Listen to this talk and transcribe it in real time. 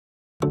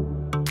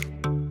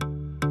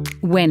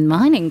When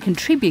mining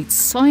contributes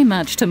so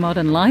much to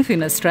modern life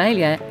in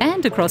Australia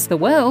and across the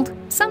world,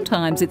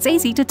 sometimes it's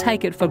easy to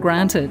take it for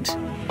granted.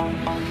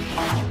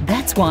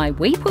 That's why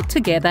we put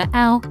together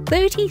our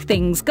 30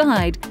 Things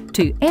Guide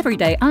to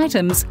everyday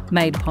items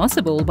made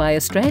possible by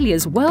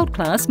Australia's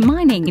world-class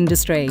mining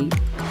industry.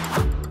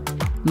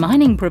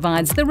 Mining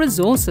provides the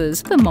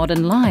resources for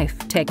modern life,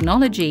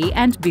 technology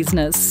and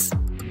business.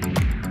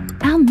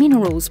 Our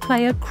minerals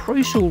play a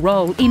crucial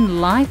role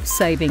in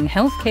life-saving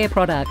healthcare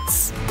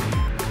products.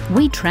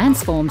 We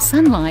transform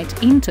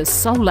sunlight into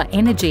solar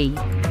energy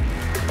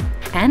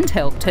and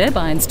help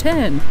turbines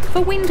turn for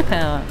wind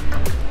power.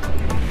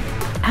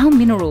 Our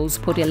minerals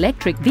put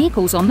electric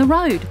vehicles on the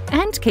road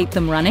and keep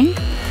them running.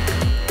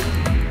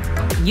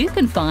 You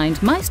can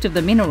find most of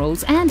the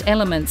minerals and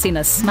elements in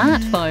a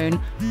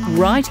smartphone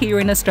right here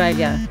in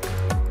Australia.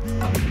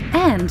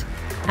 And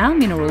our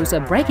minerals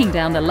are breaking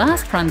down the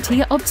last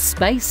frontier of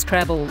space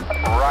travel.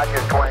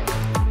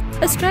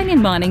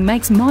 Australian mining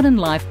makes modern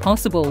life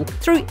possible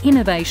through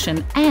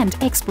innovation and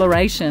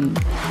exploration.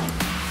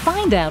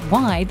 Find out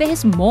why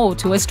there's more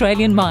to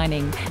Australian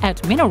mining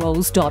at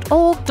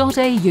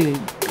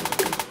minerals.org.au.